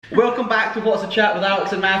Welcome back to What's a Chat with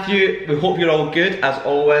Alex and Matthew. We hope you're all good, as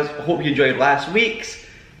always. I hope you enjoyed last week's.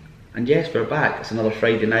 And yes, we're back. It's another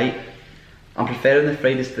Friday night. I'm preferring the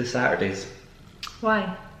Fridays to the Saturdays.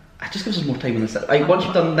 Why? It just gives us more time on the Saturday. Like, once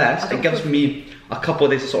you've done this, it gives me a couple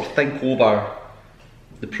of days to sort of think over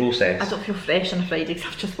the process. I don't feel fresh on a Friday because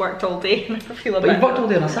I've just worked all day and I feel a But bit... you've worked all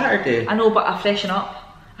day on a Saturday. I know, but I freshen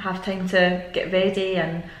up. I have time to get ready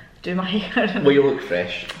and do my hair. Well, you look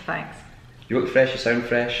fresh. Thanks. You look fresh, you sound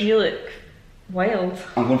fresh. You look wild.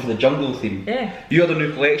 I'm going for the jungle theme. Yeah. You had a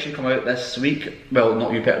new collection come out this week. Well,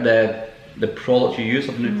 not you, but the product you used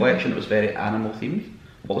of the new collection. It was very animal themed.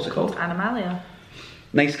 What was it called? Animalia.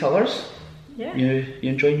 Nice colours. Yeah. You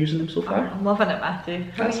enjoying using them so far? I'm loving it, Matthew.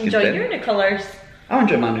 How That's are you good enjoying then. your new colours? I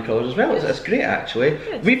enjoy my new colours as well. It's great actually.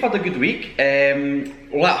 Good. We've had a good week.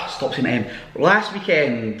 Stop saying M. Last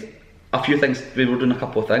weekend, a few things. We were doing a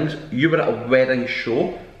couple of things. You were at a wedding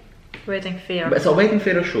show. Wedding fair. But it's a wedding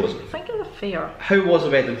fair or show, is it? I think it was a fair. How was the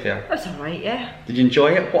wedding fair? It was alright, yeah. Did you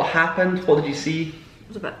enjoy it? What happened? What did you see? It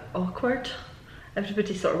was a bit awkward.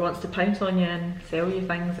 Everybody sort of wants to pounce on you and sell you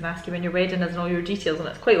things and ask you when your wedding is and all your details, and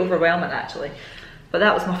it's quite overwhelming actually. But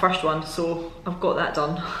that was my first one, so I've got that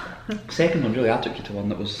done. Second one, really, I took you to one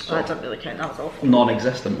that was That didn't really count, that was awful.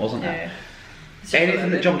 non-existent, wasn't it? Yeah. Anything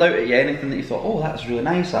that jumped out at you? Anything that you thought, oh, that's really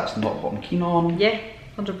nice, that's not what I'm keen on? Yeah,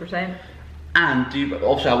 100%. And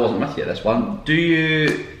obviously I wasn't with you at this one,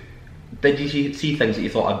 did you see things that you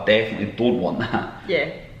thought, I definitely don't want that, Yeah.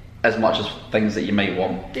 as much as things that you might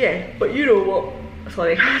want? Yeah, but you know what,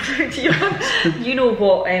 sorry, you know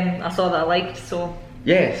what I saw that I liked, so.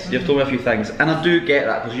 Yes, you've told me a few things, and I do get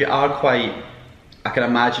that, because you are quite, I can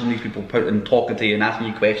imagine these people talking to you and asking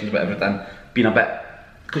you questions about everything, being a bit,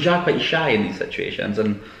 because you are quite shy in these situations,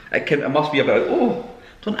 and it must be a bit like, oh,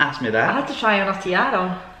 don't ask me I that. had to try on a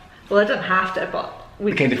tiara. Well, I didn't have to, but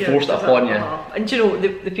we They kind of forced it upon you. And you know,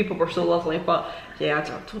 the people were so lovely, but yeah, I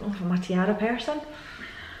don't know if I'm a tiara person.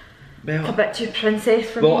 It's a bit too princess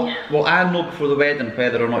for me. Well, I know before the wedding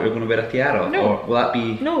whether or not you're going to wear a tiara, No. or will that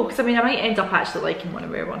be... No, because I mean, I might end up actually liking when I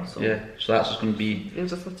wear one, so. Yeah, so that's just going to be You'll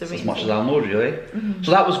just have to wait as much and as I'll know, really.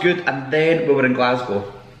 So that was good, and then we were in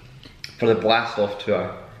Glasgow for the Blast Off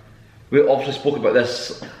tour. We obviously spoke about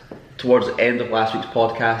this towards the end of last week's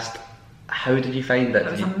podcast. How did you find it?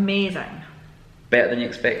 It was amazing. Better than you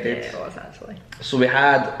expected? Yeah, it was actually. So we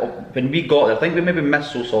had, when we got there, I think we maybe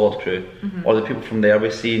missed So Solid Crew, or the people from there. We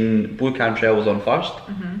seen Blue Cantrell was on first.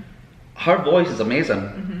 Her voice is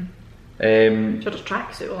amazing. She had a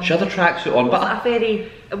tracksuit on. She had a tracksuit on, but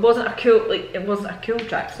It wasn't a cool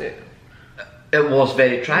tracksuit. it was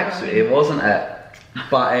very tracksuity, wasn't it?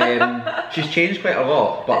 But she's changed quite a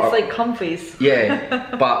lot. But It's like comfies.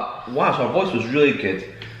 yeah, but wow, so her voice was really good.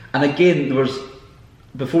 And again, there was,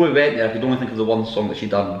 before we went there, I could only think of the one song that she'd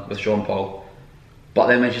done with Sean Paul. But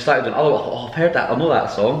then when she started doing, oh, I've heard that, I know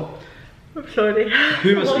that song. I'm sorry.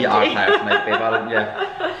 Who was the archive tonight, babe?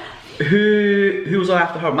 Yeah. Who was on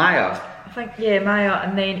after her? Maya. I think, yeah, Maya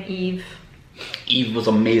and then Eve. Eve was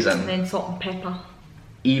And amazing. then Salt and Pepper.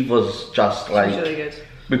 Eve was just She like, was really good.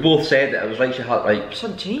 we both said that it was like she had like, She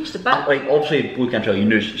hadn't changed a bit. like obviously Blue Cantrell, you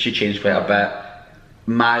knew she changed quite a bit.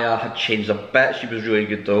 Maya had changed a bit, she was really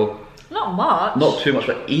good though. Not much. Not too much,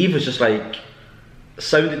 but Eve was just like,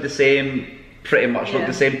 sounded the same, pretty much looked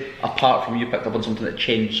the same, apart from you picked up on something that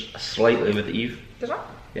changed slightly with Eve. Did I?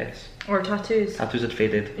 Yes. Or tattoos. Tattoos had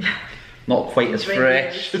faded. Not quite as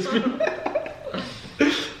Red fresh. ears.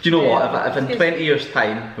 Do you know what, if in 20 years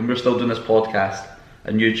time, when we're still doing this podcast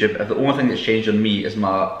and YouTube, if the only thing that's changed on me is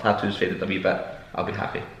my tattoos faded a wee bit, I'll be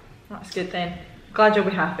happy. That's good then. Glad you'll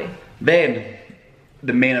be happy. Then,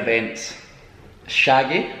 the main event,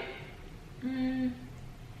 Shaggy.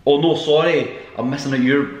 Oh no, sorry, I'm missing out.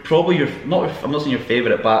 I'm not saying your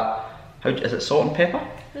favourite, but is it Salt and Pepper?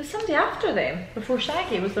 There was somebody after them, before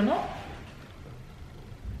Shaggy, was there not?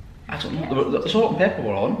 I don't know. The Salt and Pepper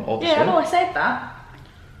were on, obviously. Yeah, I know I said that.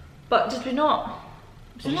 But did we not?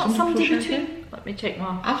 Was there Was not somebody somebody before Shaggy? between? Let me check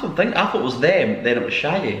my... I thought it was them, then it was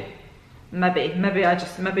Shaggy. Maybe I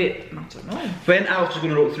don't know. When Alex was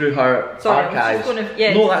going to look through her Sorry, archives, I was just gonna,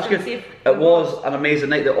 yeah, no, just that's gonna good. see if- It was an amazing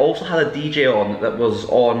night. They also had a DJ on that was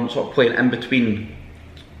on, sort of playing in between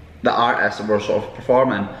the artists that were sort of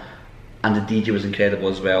performing, and the DJ was incredible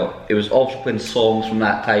as well. It was also playing songs from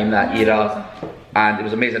that time, that era, and it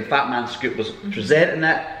was amazing. Fat Man Scoop was presenting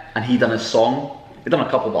it, and he done his song. He'd done a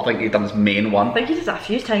couple, but I think he'd done his main one. I think he did that a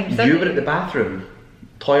few times, You didn't were he? at the bathroom,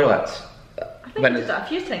 toilets. I think he did that a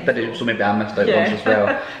few times. So maybe I missed out once as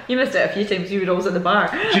well. You missed it a few times, you were always at the bar.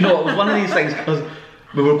 Do you know, it was one of these things because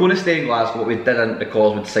we were going to stay in Glasgow, but we didn't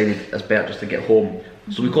because we decided it's better just to get home.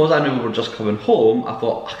 So because I knew we were just coming home, I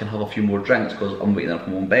thought I can have a few more drinks because I'm waiting up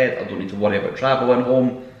in my own bed. I don't need to worry about travelling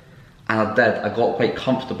home. And I did. I got quite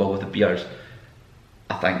comfortable with the beers,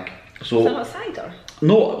 I think. So Is that not cider?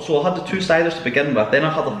 no, so I had the 2 ciders to begin with. Then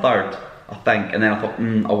I had the third, I think, and then I thought,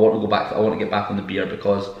 I want to go back. I want to get back on the beer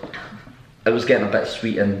because it was getting a bit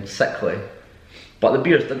sweet and sickly. But the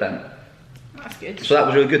beers didn't. That's good. So that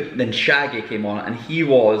was really good. Then Shaggy came on, and he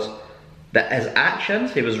was his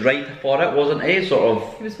actions. He was right for it, wasn't he? Sort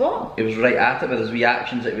of. He was what? He was right at it with his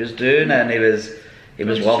reactions that he was doing, and he was Would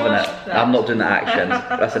you loving show it. us that? I'm not doing the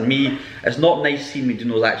actions. Listen, me, it's not nice seeing me doing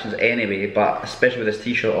those actions anyway, but especially with this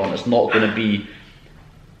t-shirt on, it's not going to be.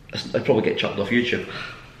 I'd probably get chucked off YouTube.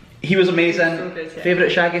 He was amazing. So good, yeah. Favourite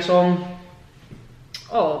Shaggy song?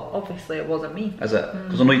 Oh, obviously it wasn't me. Is it?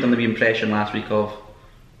 Because I know you done the wee impression last week of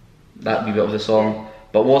that wee bit of the song.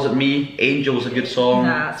 But was it me? Angel was a good song.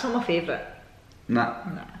 Nah, it's not my favourite. Nah.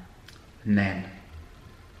 Nah. And then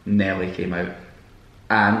Nelly came out.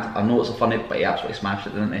 And I know it's a funny, but he absolutely smashed it,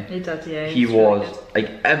 didn't he? He did, yeah. He really was, good.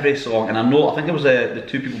 like, every song, and I think it was the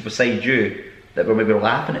 2 people beside you that were maybe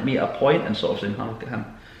laughing at me at a point and sort of saying, oh, look at him.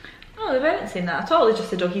 No, they weren't saying that at all. They just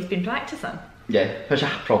said, oh, he's been practising. Yeah, which I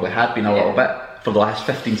probably had been a little bit for the last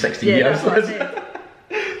 15, 16 Yeah, years. that's what I said.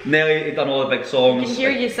 Nelly had done all the big I songs. can hear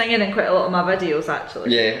you singing in quite a lot of my videos,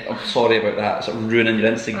 actually. Yeah, I'm sorry about that, sort of ruining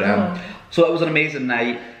your Instagram. Oh. So it was an amazing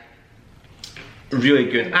night, really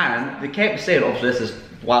good, and they kept saying, obviously this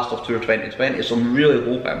is last of tour 2020, so I'm really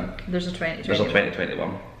hoping There's a 2020. there's a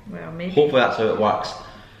 2021. Well, maybe. Hopefully that's how it works.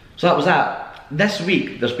 So that was that. This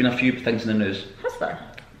week there's been a few things in the news, Has there?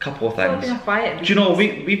 a couple of It's things. been a quiet Do you know,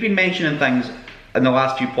 week. we've been mentioning things in the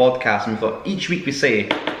last few podcasts, and we thought each week we say,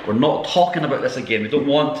 we're not talking about this again, we don't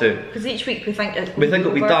want to. Because each week we think it's We think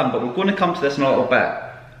it'll be over. done, but we're going to come to this in a little bit.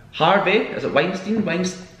 Harvey, is it Weinstein,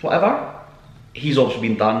 whatever? He's obviously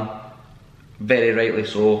been done, very rightly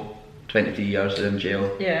so, 23 years in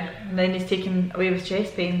jail. Yeah, and then he's taken away with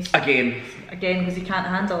chest pains. Again, Again, because he can't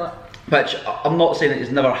handle it. which I'm not saying that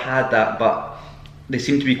he's never had that, but they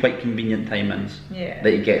seem to be quite convenient timings. Yeah.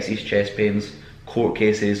 That he gets these chest pains, court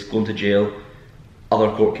cases, going to jail, other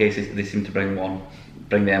court cases, they seem to bring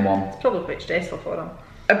them on. It's probably quite stressful for him.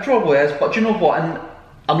 It probably is, but do you know what? And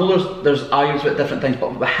I know there's arguments about different things,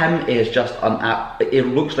 but with him, he is just he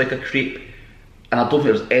looks like a creep, and I don't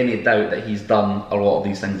think there's any doubt that he's done a lot of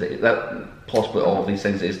these things, that possibly all of these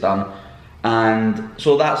things that he's done, and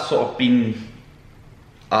so that's sort of been,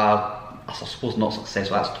 I suppose not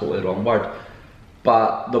successful. That's totally the wrong word,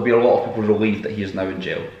 but there'll be a lot of people relieved that he is now in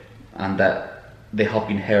jail, and that they have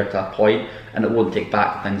been heard to a point, and it won't take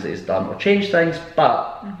back things that he's done or change things,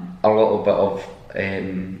 but a little bit of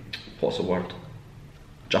what's the word?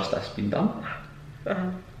 Justice being done.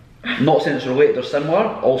 Not saying it's related or similar.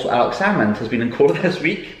 Also, Alex Salmond has been in court this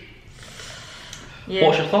week. Yeah.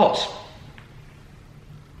 What's your thoughts,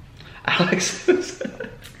 Alex?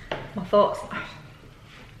 My thoughts.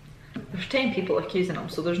 There's 10 people accusing him,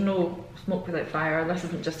 so there's no smoke without fire. This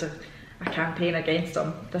isn't just a campaign against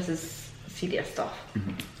him. This is serious stuff.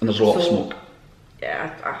 And there's a lot of So- smoke.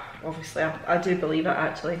 Yeah, obviously, I do believe it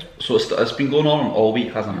actually. So it's been going on all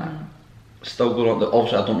week, hasn't it? Still going on.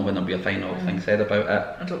 Obviously, I don't know when there'll be a final thing said about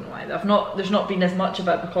it. I don't know either. There's not been as much of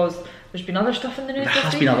it because there's been other stuff in the news. There this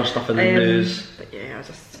has week. been other stuff in the news. But yeah,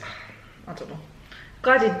 I don't know.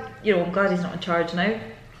 I'm glad he's not in charge now.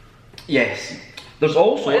 Yes. There's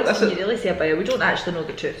also What else this can is, you really say about it? We don't actually know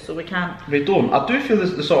the truth, so we can't. we don't. I do feel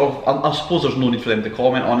there's the sort of. I suppose there's no need for them to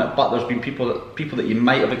comment on it, but there's been people that you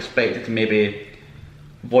might have expected to maybe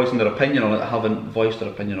voicing their opinion on it that haven't voiced their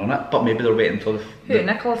opinion on it, but maybe they're waiting until Who?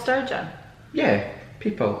 Nicola Sturgeon? yeah,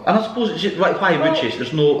 people. And I suppose it's why would she?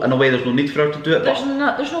 There's no, in a way, there's no need for her to do it. There's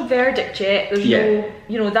But no verdict yet. There's Yeah.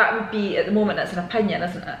 no, that would be at the moment. It's an opinion,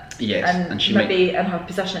 isn't it? Yes, and and she maybe in her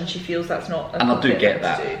position she feels that's not. and I do appropriate get thing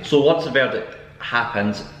to that. do. So once the verdict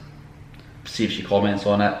happens, see if she comments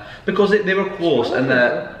on it, because they were close in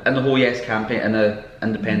the whole Yes campaign and the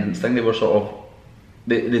independence thing. They were sort of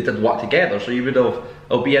they did work together. So you would have.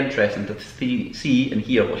 It'll be interesting to see and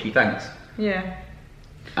hear what she thinks. Yeah.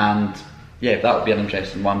 And yeah, that would be an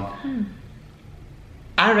interesting one.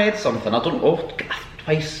 I read something, I don't know,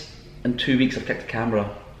 twice in 2 weeks I've kicked the camera.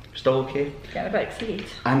 Still okay? Getting a bit excited.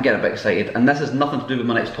 I'm getting a bit excited, and this has nothing to do with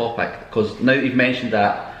my next topic, because now that you've mentioned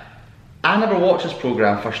that, I never watched this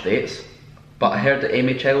programme, First Dates, but I heard that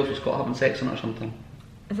Amy Childs was caught having sex on it or something.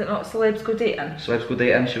 Is it not celebs go dating? So let's go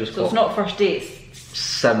dating, she was So caught. it's not first dates.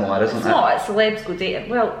 Similar, isn't It's it? not. It's celebs go dating.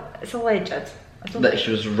 Well, it's alleged. I don't. That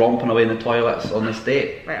she was romping away in the toilets on this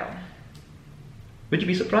date. Well, Would you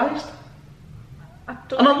be surprised? I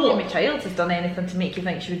don't And I think know- Amy Childs has done anything to make you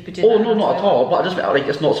think she would be doing Oh that no, as not at well. all. But I just felt like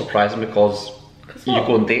it's not surprising because You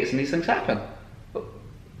go on dates and these things happen.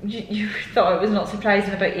 You thought it was not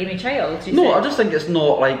surprising about Amy Childs? No, I just think it's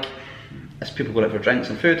not like it's people going out for drinks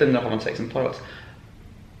and food and they're having sex in toilets.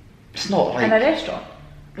 It's not like in a restaurant.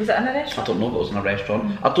 Was it in a restaurant? I don't know if it was in a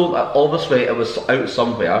restaurant. I don't. Obviously, it was out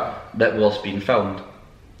somewhere that was being filmed.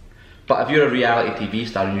 But if you're a reality TV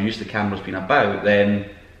star and you're used to cameras being about, then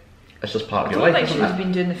it's just part of your life. I don't think she isn't was it?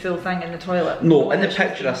 been doing the full thing in the toilet. No, in the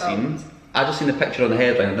picture I seen, I just seen the picture on the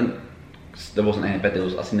headline. There wasn't any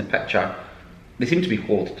videos. I seen the picture. They seem to be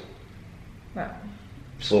clothed. Right.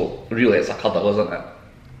 So really, it's a cuddle, isn't it?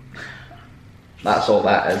 That's all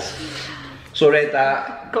that is. So I read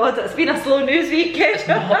that. God, it's been a slow news week. It's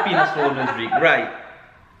not been a slow news week, right?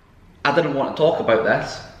 I didn't want to talk about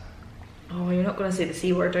this. Oh, you're not going to say the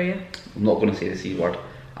C word, are you? I'm not going to say the C word.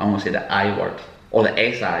 I'm going to say the I word. Or the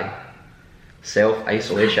SI.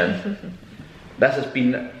 Self-isolation. This has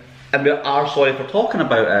been, and we are sorry for talking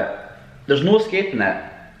about it. There's no escaping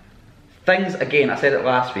it. Things, again, I said it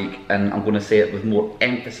last week, and I'm going to say it with more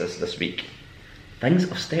emphasis this week. Things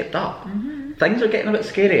have stepped up. Things are getting a bit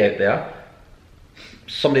scary out there.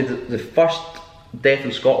 The first death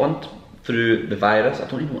in Scotland through the virus, I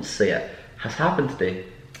don't even want to say it, has happened today.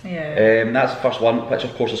 Yeah. That's the first one, which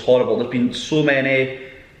of course is horrible. There's been so many.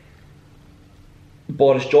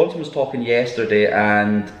 Boris Johnson was talking yesterday,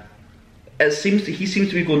 and he seems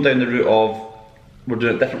to be going down the route of we're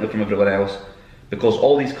doing it differently from everyone else, because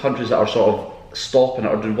all these countries that are sort of stopping it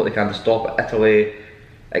are doing what they can to stop it. Italy,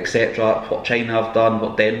 etc. What China have done,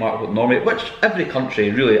 what Denmark, what Norway, which every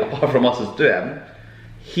country really, apart from us, is doing.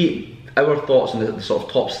 Our thoughts and the sort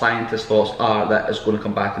of top scientist thoughts are that it's going to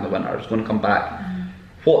come back in the winter. It's going to come back.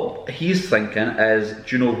 What he's thinking is,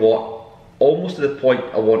 do you know what? Almost to the point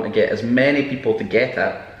I want to get as many people to get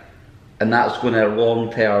it, and that's going to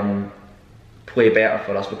long term play better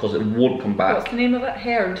for us because it won't come back. What's the name of it?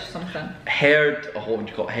 Herd something. Herd. What would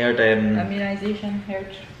you call it? Herd. Immunisation.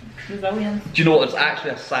 Herd resilience. Do you know what? There's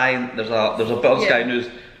actually a sign. There's a bit on Sky News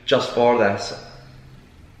just for this.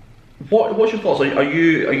 What's your thoughts? Are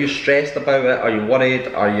you stressed about it? Are you worried?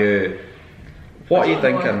 What are you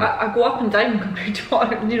thinking? I go up and down compared to what,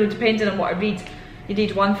 depending on what I read. You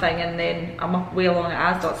read one thing and then I'm up way along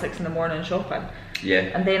at Asda at 6 in the morning shopping. Yeah.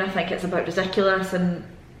 And then I think it's about ridiculous and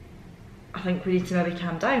I think we need to maybe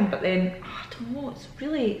calm down, but then, I don't know,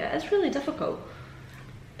 it is really difficult.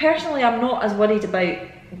 Personally, I'm not as worried about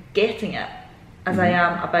getting it as I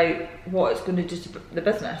am about what it's going to do to the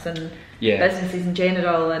business and businesses in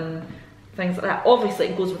general and things like that. Obviously,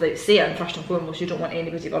 it goes without saying, first and foremost, you don't want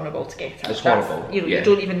anybody vulnerable to get it. It's horrible. You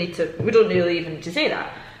don't even need to, we don't really even need to say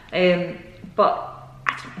that. But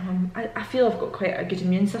I don't know, I feel I've got quite a good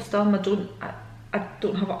immune system. I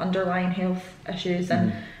don't have underlying health issues,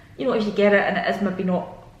 and if you get it and it is maybe not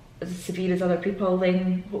as severe as other people,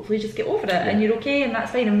 then hopefully just get over it and you're okay, and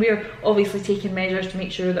that's fine. And we're obviously taking measures to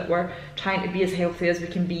make sure that we're trying to be as healthy as we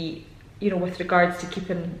can be, with regards to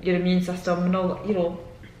keeping your immune system and all,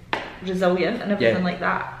 resilient and everything like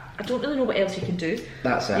that. I don't really know what else you can do.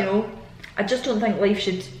 That's it. I just don't think life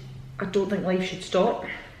should stop.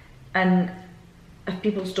 And if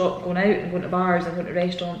people stop going out and going to bars and going to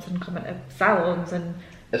restaurants and coming to salons, and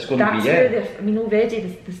it's going to be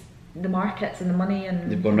already the markets and the money and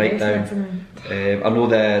they've gone right down. I know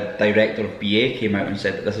the director of BA came out and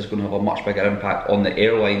said that this is going to have a much bigger impact on the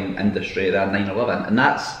airline industry than 9/11, and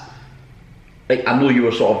that's like, I know you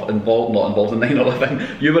were sort of not involved in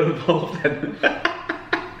 9/11. You were involved in.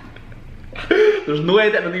 There's no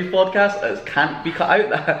editing in these podcasts. It can't be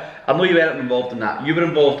cut out. I know you weren't involved in that. You were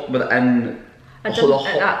involved within. I didn't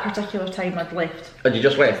at that particular time. I'd left. And you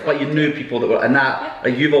just left, but you knew people that were in that.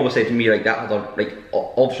 Like, you've always said to me, like, that had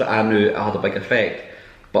obviously I knew it had a big effect,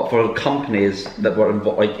 but for companies that were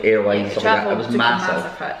involved, like airlines, stuff like that, it was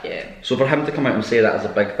massive. Hit, So for him to come out and say that is a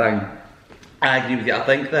big thing. I agree with you. I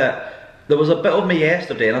think that there was a bit of me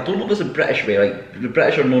yesterday, and I don't know if it's a British way. Like, the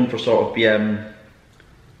British are known for sort of being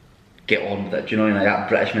get on with it. Do you know, like that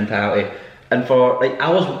British mentality? And for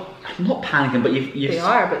I'm not panicking, but they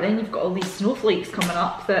are. But then you've got all these snowflakes coming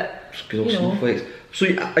up that snowflakes. So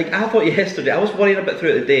I thought yesterday, I was worrying a bit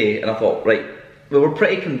throughout the day, and I thought, right, we were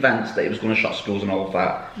pretty convinced that he was going to shut schools and all of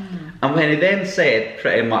that. And when he then said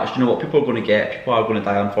pretty much, you know what, people are going to are going to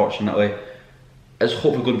die, unfortunately. It's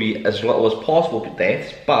hopefully going to be as little as possible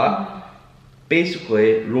deaths, but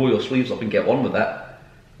basically roll your sleeves up and get on with it.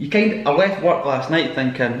 I left work last night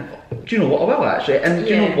thinking, do you know what, I will actually, and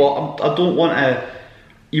do you know what, I don't want to.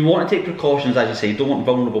 You want to take precautions, as you say. You don't want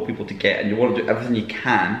vulnerable people to get, and you want to do everything you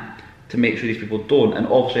can to make sure these people don't. And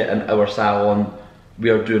obviously, in our salon, we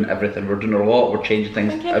are doing everything. We're doing a lot. We're changing I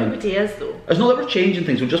things. think everybody is though. It's not that we're changing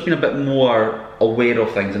things. We've just been a bit more aware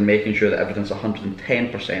of things and making sure that everything's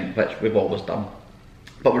 110%, which we've always done.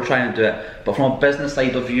 But we're trying to do it. But from a business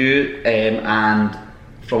side of view and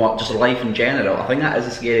from just life in general, I think that is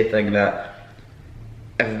a scary thing. That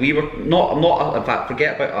if we were not, in fact,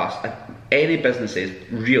 forget about us. If any businesses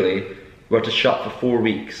really were to shut for 4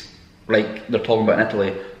 weeks, like they're talking about in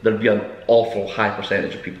Italy, there'd be an awful high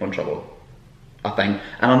percentage of people in trouble, I think.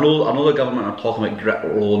 And I know the government are talking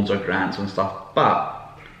about loans or grants and stuff,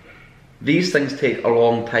 but these things take a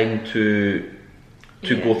long time to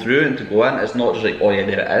go through and to go in. It's not just like, oh yeah,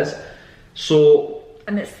 there it is. So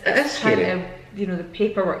and it's scary. The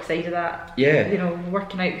paperwork side of that. Yeah.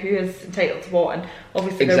 Working out who is entitled to what, and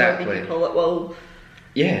obviously there will be people that will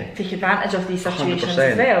take advantage of these situations 100%.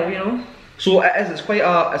 As well. So it is. It's quite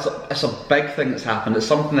it's a big thing that's happened. It's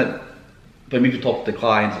something that when we talk to the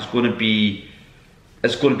clients, it's going to be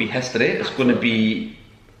history. It's going to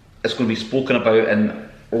be spoken about in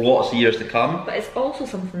lots of years to come. But it's also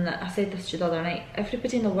something that I said this to you the other night.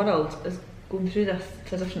 Everybody in the world is going through this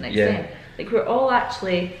to a different extent. Like we're all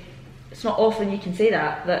actually. It's not often you can say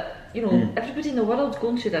that everybody in the world's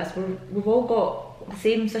going through this. We've all got the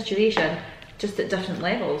same situation, just at different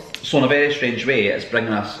levels. So in a very strange way, it's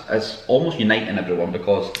bringing us, it's almost uniting everyone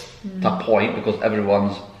because to a point, because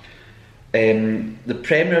everyone's the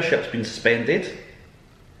Premiership's been suspended,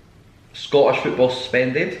 Scottish football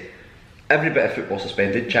suspended, every bit of football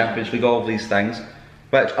suspended, Champions League, all of these things.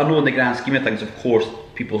 But I know in the grand scheme of things, of course,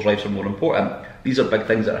 people's lives are more important. These are big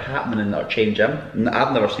things that are happening and that are changing. And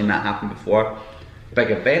I've never seen that happen before. Big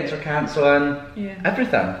events are cancelling,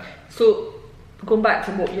 everything. So, going back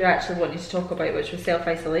to what you're actually wanting to talk about, which was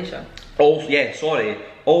self-isolation.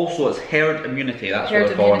 Also, it's herd immunity, that's what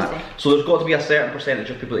they're calling it. So there's got to be a certain percentage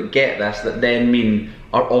of people that get this that then mean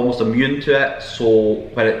are almost immune to it, so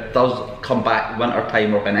when it does come back winter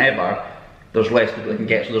time or whenever, there's less people that can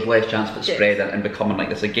get, so there's less chance of it spreading and becoming like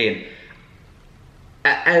this again.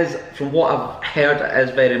 It is, from what I've heard, it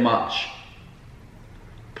is very much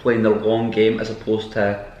playing the long game as opposed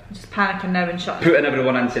to just panicking now and shutting putting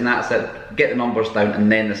everyone in, saying that's it, get the numbers down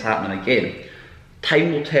and then this happening again.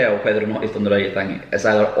 Time will tell whether or not he's done the right thing. It's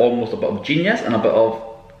either almost a bit of genius and a bit of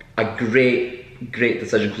a great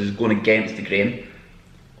decision because he's going against the grain,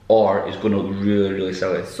 or he's going to look really, really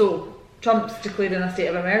silly. So, Trump's declaring a state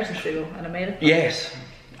of emergency though in America? Yes,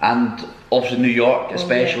 and obviously New York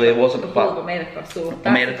especially, it wasn't, the whole of America, so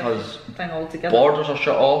America's thing altogether. Borders are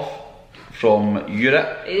shut off from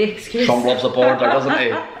Europe. Trump loves a border, doesn't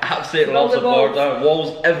he? Absolutely loves a border.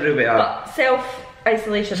 Walls everywhere. But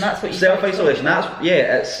self-isolation, that's what you self-isolation,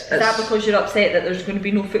 it's... Is that because you're upset that there's going to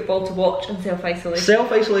be no football to watch and self-isolation?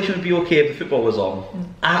 Self-isolation would be okay if the football was on.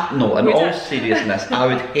 No, in all seriousness, I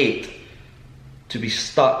would hate to be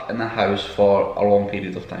stuck in the house for a long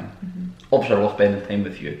period of time. Obviously I love spending time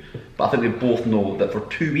with you, but I think we both know that for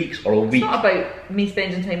 2 weeks or a week... It's not about me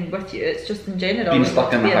spending time with you, it's just in general. Being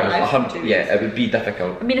stuck in the house, it would be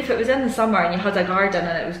difficult. I mean, if it was in the summer and you had a garden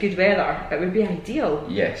and it was good weather, it would be ideal.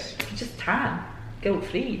 Yes. You could just tan,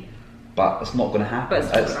 guilt-free. But it's not going to happen.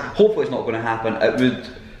 Hopefully it's not going to happen.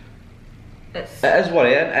 It is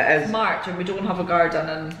worrying. It is March and we don't have a garden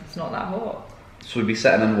and it's not that hot. So we'd be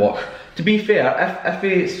sitting and watch. To be fair, if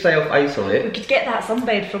we self-isolate... We could get that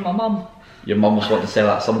sunbed from my mum. Your mum was wanting to sell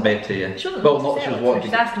that sunbed to you. She was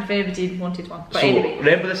asking if anybody wanted one. But so anyway.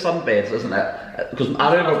 Remember the sunbeds, isn't it? Because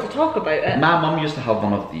I remember to talk about it. My mum used to have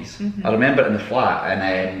one of these. I remember it in the flat,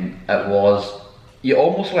 and it was it's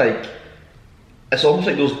almost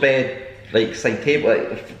like those bed side table.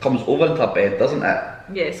 It comes over into a bed, doesn't it?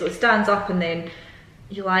 Yeah. So it stands up, and then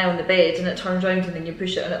you lie on the bed, and it turns around, and then you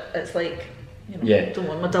push it, and it's like. I don't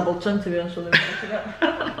want my double chin to be honest with you.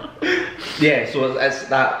 Yeah, so it's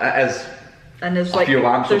that. It is. And there's a few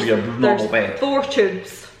lamps over your normal bed. 4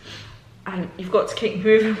 tubes, and you've got to keep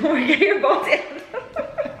moving before you get your body in.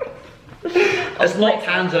 It's not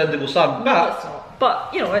cans or indigo sun, no, it's not. But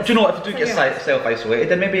it's. Do you know what? If you do get self-isolated,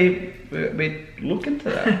 then maybe we look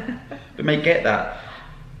into that. We might get that.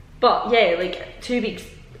 But 2 weeks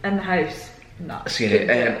in the house. No. Scary.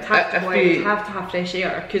 Have to have fresh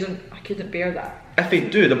air. I couldn't bear that. If they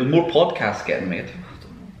do, there'll be more podcasts getting made.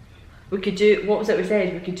 We could do, what was it we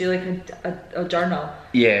said? We could do a journal.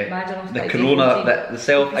 Yeah. Imagine the corona, the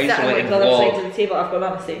self-isolating vlog. The other side of the table, I've got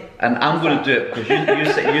nothing to say. And I'm going to do it because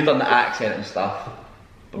you've done the accent and stuff.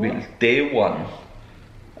 But day 1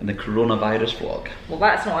 in the coronavirus vlog. Well,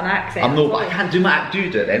 that's not an accent. I know, but I can't do my do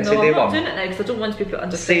it then. Say day 1. No, I'm not doing it now because I don't want to be put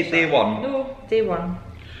under pressure. Say day 1. No, day 1.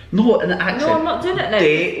 No, in the accent. No, I'm not doing it now.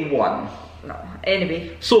 Day 1. No,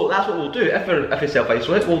 anyway. So that's what we'll do. If we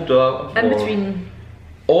self-isolate, we'll do a in between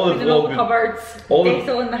all the Cleaning all vlog the cupboards, all the-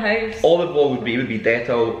 Dettol in the house. all the vlog would be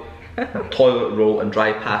Dettol, toilet roll, and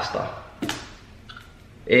dry pasta.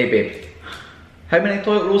 Hey babe, how many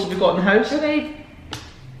toilet rolls have we got in the house? How many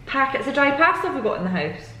packets of dry pasta have we got in the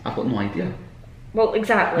house? I've got no idea. Well,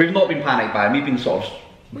 exactly. We've not been panic buying. We've been sort of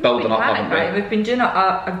We've building been up, panic haven't buying. we? We've been doing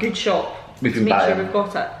a good shop We've to been make buying. sure we've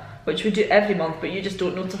got it, which we do every month, but you just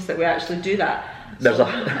don't notice that we actually do that. There's I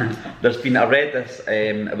read this,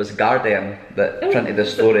 it was Guardian that Oh, printed this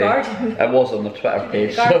was it story. Guardian? It was on the Twitter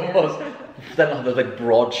page, so Guardian. it was, didn't have this big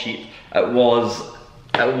broadsheet. It was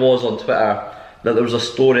on Twitter that there was a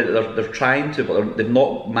story that they're trying to, but they've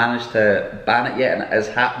not managed to ban it yet, and it is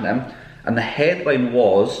happening. And the headline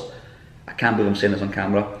was, I can't believe I'm saying this on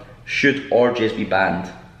camera, should orgies be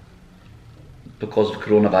banned because of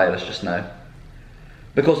coronavirus just now?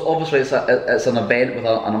 Because obviously it's an event with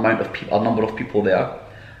a number of people there,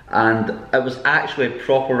 and it was actually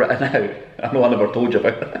proper written out. I know I never told you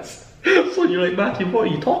about this. So you're like, Matthew, what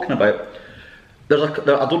are you talking about? I don't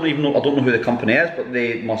know who the company is, but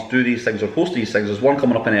they must do these things or post these things. There's one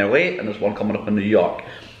coming up in LA and there's one coming up in New York,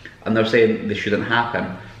 and they're saying they shouldn't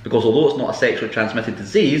happen because although it's not a sexually transmitted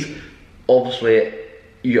disease, obviously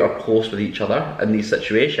you are close with each other in these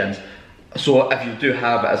situations. So if you do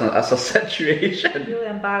have it as a situation, I'm really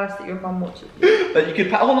embarrassed that your mum watches. that you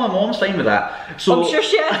could. Oh no, my mom's fine with that. So I'm sure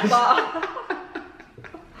she is, but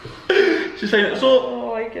she's fine. So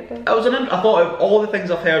oh my goodness. it was I thought of all the things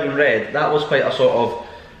I've heard and read, that was quite a sort of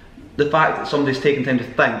the fact that somebody's taking time to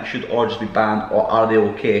think, should orgies be banned or are they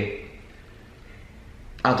okay?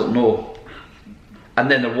 I don't know. And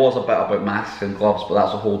then there was a bit about masks and gloves, but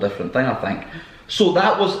that's a whole different thing, I think. So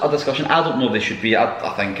that was a discussion. I don't know if they should be.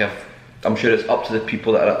 I think I'm sure it's up to the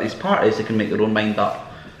people that are at these parties. They can make their own mind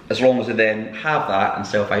up, as long as they then have that and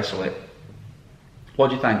self-isolate. What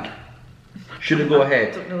do you think? Should it go I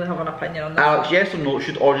ahead? don't really have an opinion on this. Alex, yes or no?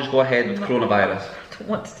 Should orgies go ahead with coronavirus? I don't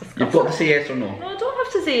want to discuss You've got it. to say yes or no. No, I don't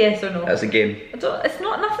have to say yes or no. It's a game. It's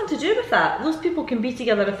not nothing to do with that. Those people can be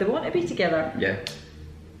together if they want to be together. Yeah.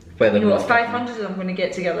 Whether You know, or it's not- 500 of them going to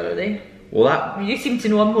get together, are they? Well, that. You seem to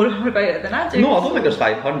know more about it than I do. No, I don't think there's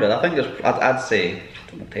 500. I think there's. I'd say I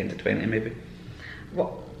don't know, 10 to 20 maybe.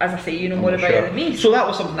 Well, as I say, you know I'm more not about sure. it than me. So that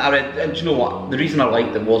was something that I read, and do you know what? The reason I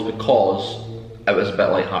liked it was because it was a bit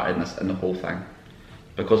light-hearted in the whole thing,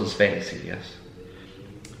 because it's very serious.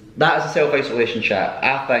 That is a self-isolation chat.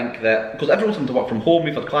 I think that because everyone's having to work from home,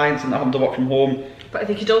 we've had clients and they're having to work from home. But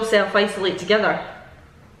they could all self-isolate together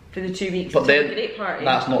for the 2 weeks But until then the great party.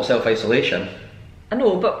 that's not self-isolation. I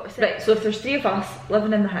know, but right. So if there's 3 of us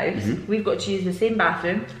living in the house, we've got to use the same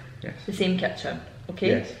bathroom, Yes. the same kitchen. Okay.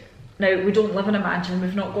 Yes. Now we don't live in a mansion.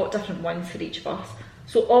 We've not got different ones for each of us.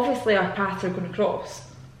 So obviously our paths are going to cross.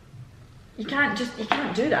 You can't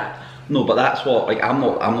do that. No, but that's what I'm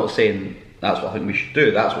not saying that's what I think we should do.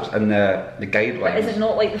 That's what's in the guidelines. But is it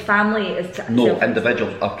not like the family is to No, self-isolate?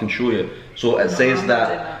 individuals. I can show you. So it No, says I'm not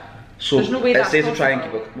doing that. that. So There's no way it that's says to try and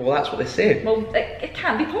keep possible. it. Well, that's what they say. Well, it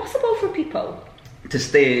can't be possible for people. To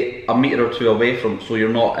stay a metre or two away from, so you're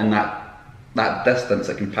not in that distance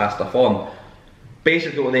that can pass stuff on.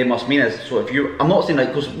 Basically, what they must mean is, so if you, I'm not saying like,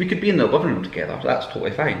 because we could be in the living room together. That's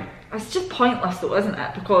totally fine. It's just pointless though, isn't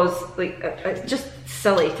it? Because like it's just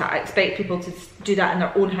silly to expect people to do that in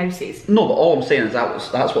their own houses. No, but all I'm saying is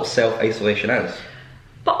that's what self-isolation is.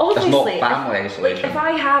 But obviously, not family if, isolation. Like, if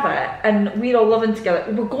I have it and we're all living together,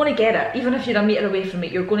 we're going to get it. Even if you're a metre away from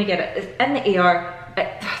it, you're going to get it. It's in the air.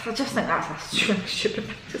 I just think that's a stupid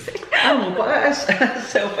thing to say. I know, but it is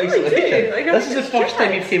self-isolation. Like, This is the it's first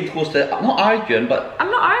time stupid. you came close to. I'm not arguing, but I'm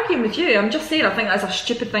not arguing with you. I'm just saying I think that's a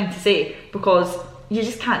stupid thing to say because you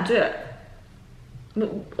just can't do it.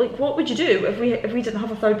 Like, what would you do if we didn't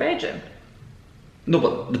have a third bedroom? no.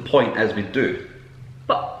 But the point is, we do.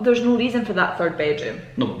 But there's no reason for that third bedroom.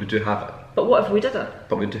 No, but we do have it. But what if we didn't?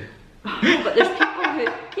 But we do. But there's people who,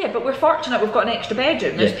 yeah, but we're fortunate we've got an extra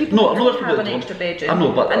bedroom. There's Yeah. people No, who no, don't there's have an people extra that don't. bedroom. I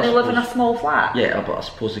know, but and I they live in a suppose- small flat. Yeah, but I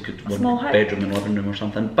suppose they could small one house. bedroom and living room or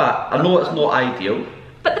something. But I know it's not ideal.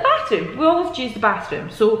 But the bathroom, we all have to use the bathroom.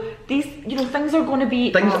 So these, things are going to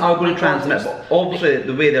be. Things oh are going my to transmit. God, But obviously,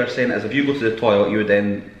 the way they're saying it is, if you go to the toilet, you would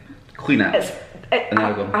then clean it.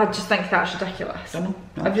 I just think that's ridiculous. I know.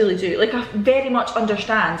 I really do. Like, I very much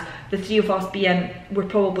understand the 3 of us being, we're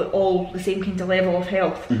probably all the same kind of level of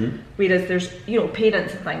health. Mm-hmm. Whereas there's,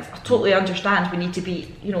 parents and things. I totally understand we need to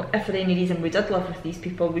be, if for any reason we did live with these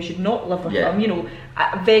people, we should not live with Yeah. them.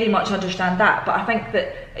 I very much understand that. But I think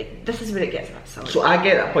that this is where it gets a bit silly. So I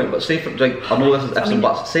get that point, but say for like, I know this is ifs and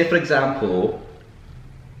buts. Say for example,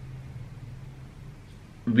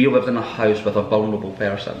 we lived in a house with a vulnerable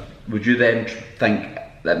person. Would you then think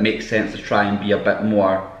that makes sense to try and be a bit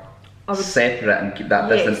more separate and keep that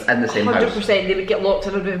distance in the same 100%, house. they would get locked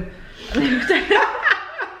in a room.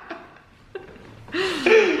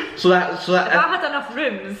 So that If I had enough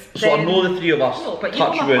rooms, so I know the three of us, No, but you know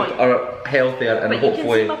touch my wood, point. are healthier and But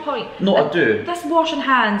hopefully. you can see my point. No, I do. This washing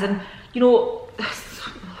hands and, you know, this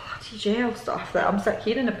bloody gel stuff that I'm sick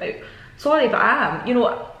hearing about. Sorry, but I am. You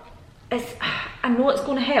know, I know it's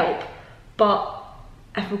going to help, but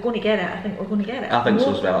if we're going to get it, I think we're going to get it. I think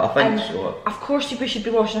so as well. I think And so. Of course, we should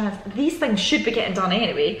be washing our hands. These things should be getting done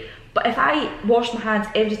anyway. But if I washed my hands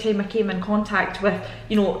every time I came in contact with,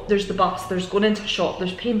 you know, there's the bus, there's going into a shop,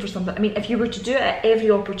 there's paying for something. I mean, if you were to do it at every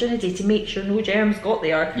opportunity to make sure no germs got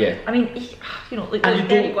there, Yeah. I mean, you know, like, And you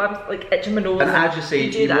there don't- you go, I'm like itching my nose. And as you say,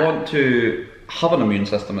 do you that. want to have an immune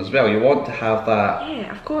system as well. You want to have that. Yeah,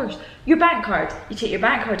 of course. Your bank card, you take your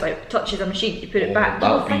bank card out, touches a machine, you put it Oh, back. You that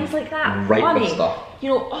know, would be things like that. right with Money, stuff. you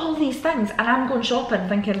know, all these things. And I'm going shopping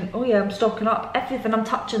thinking, oh yeah, I'm stocking up. Everything I'm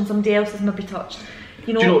touching, somebody else has maybe touched.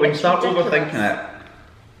 You know, Do you know when you it's start ridiculous. overthinking it?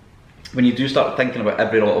 When you do start thinking about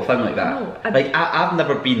every little thing like that, No, like I've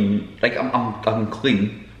never been like I'm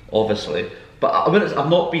clean, obviously, but I've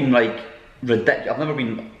not been like ridiculous. I've never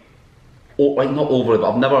been like not overly,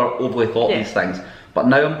 but I've never overly thought Yeah. these things. But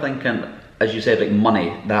now I'm thinking, as you said, like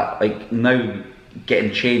money. That like now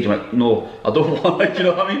getting change. I'm like, no, I don't want. Like, you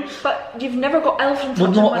know what I mean? But you've never got ill from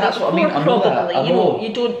touching no, money that's what I before, mean, I know that, probably. I You know, know.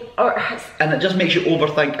 you don't. Or And it just makes you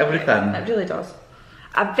overthink everything. it really does.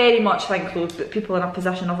 I very much think though that people in a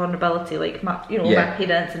position of vulnerability, like my, you know, Yeah. my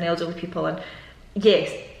parents and elderly people, and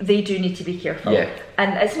yes, they do need to be careful. Yeah.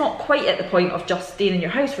 And it's not quite at the point of just staying in your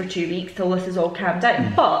house for 2 weeks till this is all calmed down.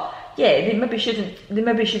 Mm. But yeah, they maybe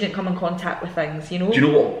shouldn't come in contact with things, you know. Do you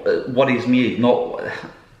know what worries me? Not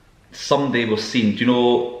someday we'll see. Do you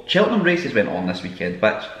know Cheltenham races went on this weekend?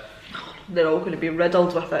 Which They're all going to be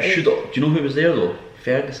riddled with it. should. Do you know who was there though?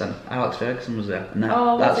 Ferguson. Alex Ferguson was there. And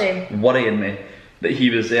Oh, was that's he? worrying me that he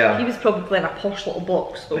was there. He was probably in a posh little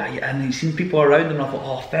box though. Right, and you seen people around him and I thought,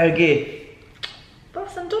 oh, Fergie. But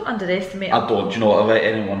listen, don't underestimate I don't. Do you know what? About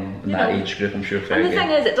anyone in You that know. age group, I'm sure And Fergie. the thing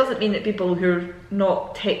is, it doesn't mean that people who are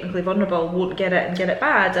not technically vulnerable won't get it and get it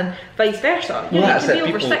bad, and vice versa. You Well, know, you that's can be it,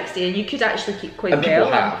 over people- 60 and you could actually keep quite and well.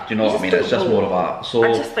 people have. Do you know what I mean? don't It's just know. more of that. So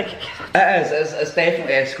I just think it is. It's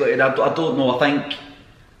definitely escalated. I don't know. I think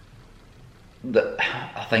that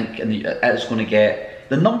it's going to get.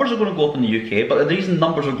 The numbers are going to go up in the UK, but the reason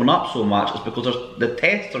numbers are going up so much is because the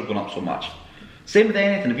tests are going up so much. Same with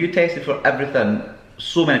anything. If you tested for everything,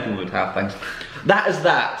 so many people would have things. That is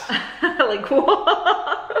that. like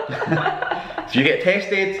what? So you get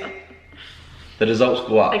tested, the results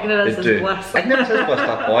go up. Ignorance They is do. bliss. Ignorance is bliss at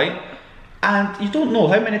that point. And you don't know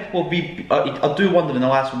how many people I do wonder in the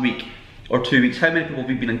last week or 2 weeks, how many people have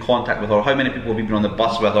we been in contact with, or how many people have we been on the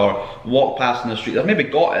bus with, or walked past in the street. They've maybe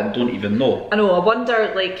got it and don't even know. I know, I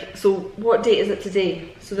wonder, like, so what date is it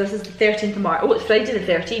today? So this is the 13th of March. Oh, it's Friday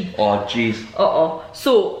the 13th. Oh, jeez. Uh-oh.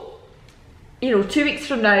 So, you know, 2 weeks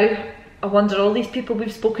from now, I wonder, all these people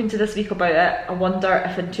we've spoken to this week about it, I wonder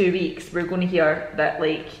if in 2 weeks we're going to hear that,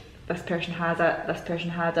 like, this person has it, this person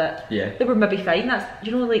had it. Yeah. They were maybe fine. That's,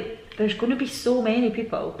 you know, like, there's going to be so many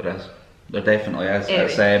people. There is. There definitely is. Anyway,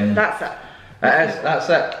 It's, that's it. it is. That's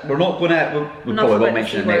it. We're not going to. We Enough probably about won't the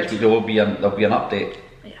mention it C next word. week. There'll be an update.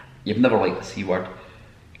 Yeah. You've never liked the C word,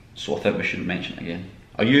 so I think we shouldn't mention it again.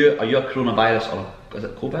 Are you a coronavirus or is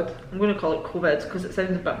it COVID? I'm going to call it COVID because it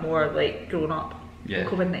sounds a bit more like grown up. Yeah.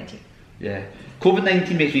 COVID-19. Yeah.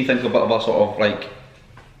 COVID-19 makes me think a bit of a sort of like.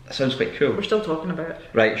 It sounds quite cool. We're still talking about it.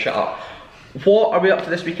 Right, shut up. What are we up to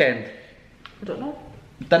this weekend? I don't know.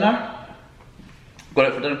 Dinner? Going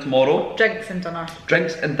out for dinner tomorrow. Drinks and dinner.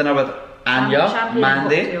 Drinks and dinner with Anya, Champagne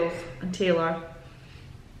Mandy, cocktails and Taylor.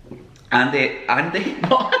 Andy, not Andy.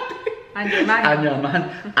 And your man. Anya,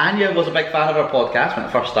 man. Anya was a big fan of our podcast when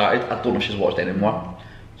it first started. I don't know if she's watched it anymore.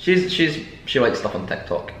 She likes stuff on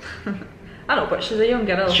TikTok. I know, but she's a young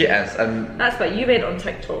girl. She is, and That's why you went on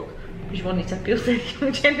TikTok, because you wanted to appeal to the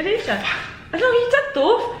young generation. I know you did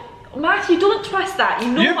though. Matthew, don't twist that.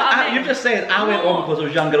 You know what I meant. you've just said I went on because there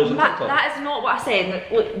was young girls on TikTok. That is not what I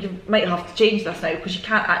said. Look, you might have to change this now because you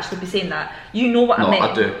can't actually be saying that. You know what No, I meant.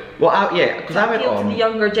 I do. Well, yeah, because I went Appeal on. to the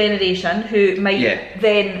younger generation who might Yeah.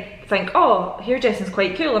 then think, oh, hairdressing's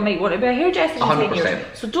quite cool. I might want to be a hairdresser in 10 years.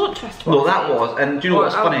 100%. So don't twist what No, I that said. was, and do you know Or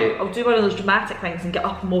what's funny? I'll do one of those dramatic things and get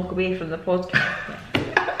up and walk away from the podcast.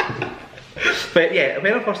 But yeah,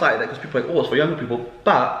 when I first started it, because people were like, oh, it's for younger people,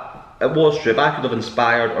 but it was true. If I could have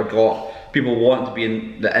inspired or got people wanting to be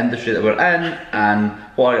in the industry that we're in, and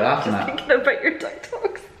what are you laughing at? Thinking about your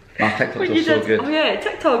TikToks. My TikToks When are you so did, good. oh yeah,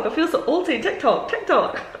 TikTok. I feel so old saying TikTok.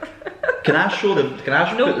 Can I show them? Can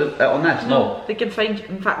I No. put it on this? No. They can find.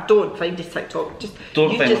 In fact, don't find his TikTok. Just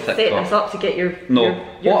Don't you find just my set TikTok. this up to get your No.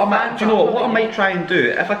 Your What I might, fans do you know up, what? What I haven't might try and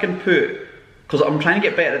do, if I can put, because I'm trying to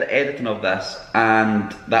get better at the editing of this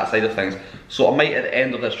and that side of things. So I might at the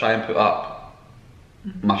end of this try and put up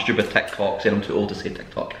my stupid TikTok, saying I'm too old to say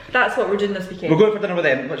TikTok. you? That's what we're doing this weekend. We're going for dinner with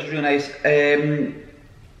them, which is really nice.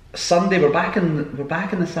 Sunday, we're back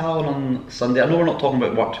in the salon on Sunday. I know we're not talking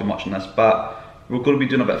about work too much on this, but we're going to be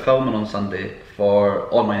doing a bit of filming on Sunday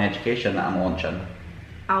for online education that I'm launching.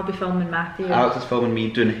 I'll be filming Matthew. Alex is filming me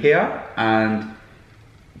doing hair, and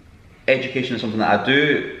education is something that I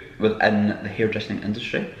do within the hairdressing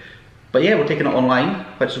industry. But yeah, we're taking it online,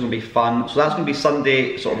 which is going to be fun. So that's going to be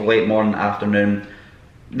Sunday, sort of late morning, afternoon.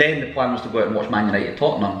 Then the plan was to go out and watch Man United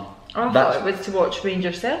Tottenham. Oh, I That's thought it was to watch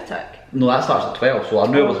Rangers Celtic. No, that starts at 12, so I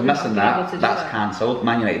knew I was Oh, missing you're not gonna be able that. to do That's that. cancelled.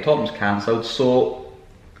 Man United Tottenham's cancelled, so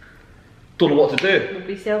don't know what to do. We'll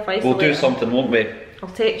be self-isolating. We'll do something, won't we? I'll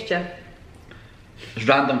text you. It's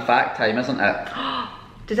random fact time, isn't it?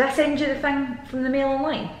 Did I send you the thing from the Mail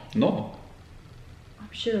Online? No. I'm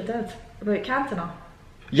sure I did. About Cantona.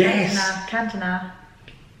 Yes! Cantona.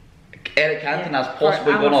 Eric Cantona's Yeah.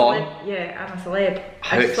 possibly I'm a going on. celeb. Yeah, I'm a celeb.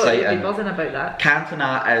 How I just thought you'd be exciting. buzzing about that.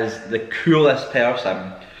 Cantona is the coolest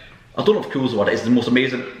person. I don't know if cool is the word, it's the most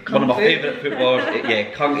amazing, one of my Kung fu. favourite footballers. Yeah,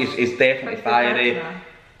 Kung is definitely Kung fu fiery. Cantona.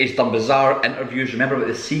 He's done bizarre interviews. Remember about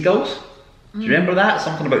the seagulls? Do you remember that?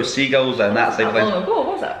 Something about seagulls and that side of Not things. long ago,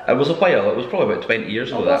 was it? It was a while, it was probably about 20 years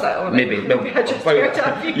ago. Oh, was that. it? Oh, Maybe. Maybe I just about- heard it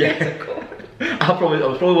a few yeah. years ago. I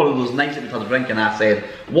was probably one of those nights that we had a drink and I said,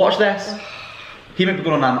 watch this. He might be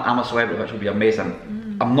going on I'm a Celebrity, which will be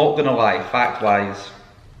amazing. I'm not going to lie, fact wise,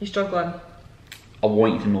 You're struggling. I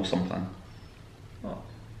want you to know something. What?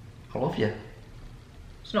 I love you.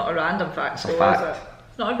 It's not a random fact, It's a though, fact. is it?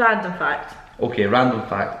 It's not a random fact. Okay, random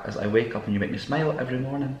fact is I wake up and you make me smile every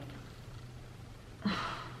morning.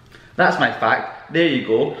 That's my fact. There you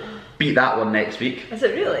go. Beat that one next week. Is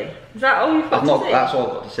it really? Is that all you've got I've not. to say? That's all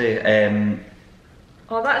I've got to say.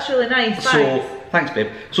 Oh, that's really nice. So Thanks. thanks, babe.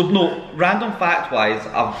 So no, random fact wise,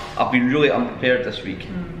 I've been really unprepared this week.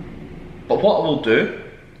 But what I will do,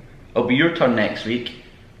 it'll be your turn next week,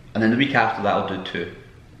 and then the week after that I'll do two.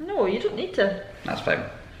 No, you don't need to. That's fine.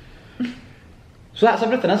 So that's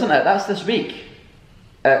everything, isn't it? That's this week.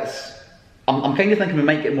 I'm kind of thinking we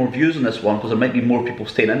might get more views on this one because there might be more people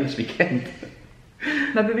staying in this weekend.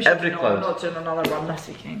 Maybe we should Every cloud. not doing another one this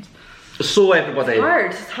weekend. So everybody,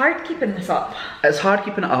 It's hard keeping this up. it's hard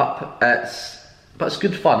keeping it up. But it's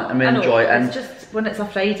good fun and we I know, enjoy it. And it's just when it's a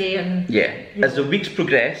Friday and yeah, as the weeks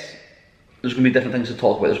progress, there's going to be different things to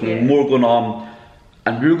talk about. There's going to be Yeah. more going on,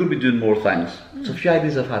 and we're going to be doing more things. So a few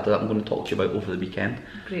ideas I've had that I'm going to talk to you about over the weekend.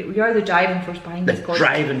 great. We are the driving force behind The this podcast.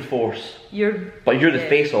 driving force. You're But you're the yeah.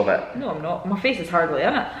 face of it. No, I'm not. My face is hardly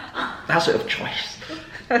in it. That's out of choice.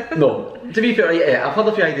 No, to be fair, yeah, I've had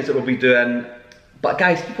a few ideas that we'll be doing. But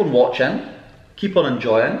guys, keep on watching, keep on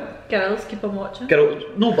enjoying. Girls, keep on watching.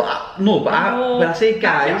 When I say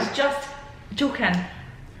guys, I'm just joking.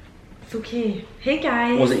 It's okay. Hey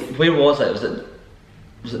guys. where was it?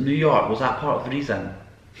 Was it New York? Was that part of the reason?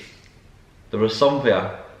 There was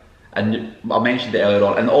somewhere, and I mentioned it earlier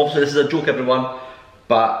on. And obviously, this is a joke, everyone.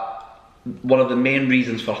 But one of the main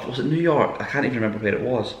reasons for was it New York? I can't even remember where it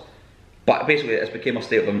was. But basically, it became a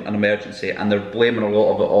state of an emergency, and they're blaming a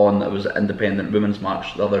lot of it on it was the Independent Women's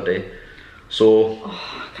March the other day. So,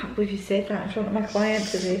 I can't believe you said that in front of my client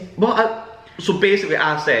today. so basically,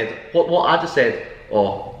 I said what I just said.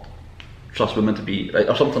 Oh, trust women to be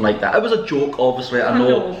or something like that. It was a joke, obviously. I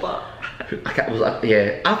know. but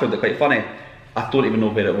I found it quite funny. I don't even know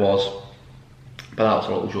where it was, but that was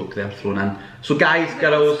a little joke there thrown in. So guys,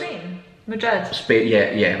 girls, Spain, Madrid. Spain,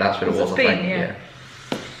 yeah, that's where it Was was. it I Spain? think, Yeah.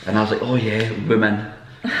 And I was like, oh yeah, women.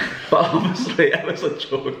 But obviously, it was a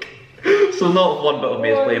joke. So not one bit of me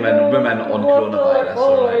is blaming women on coronavirus.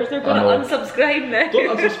 Alright. They're I going know. to unsubscribe now.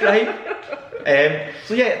 Don't unsubscribe.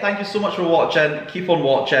 So yeah, thank you so much for watching. Keep on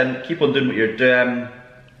watching. Keep on doing what you're doing.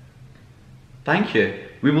 Thank you.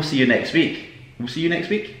 We will see you next week. We'll see you next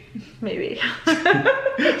week. Maybe.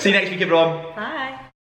 See you next week, everyone. Bye.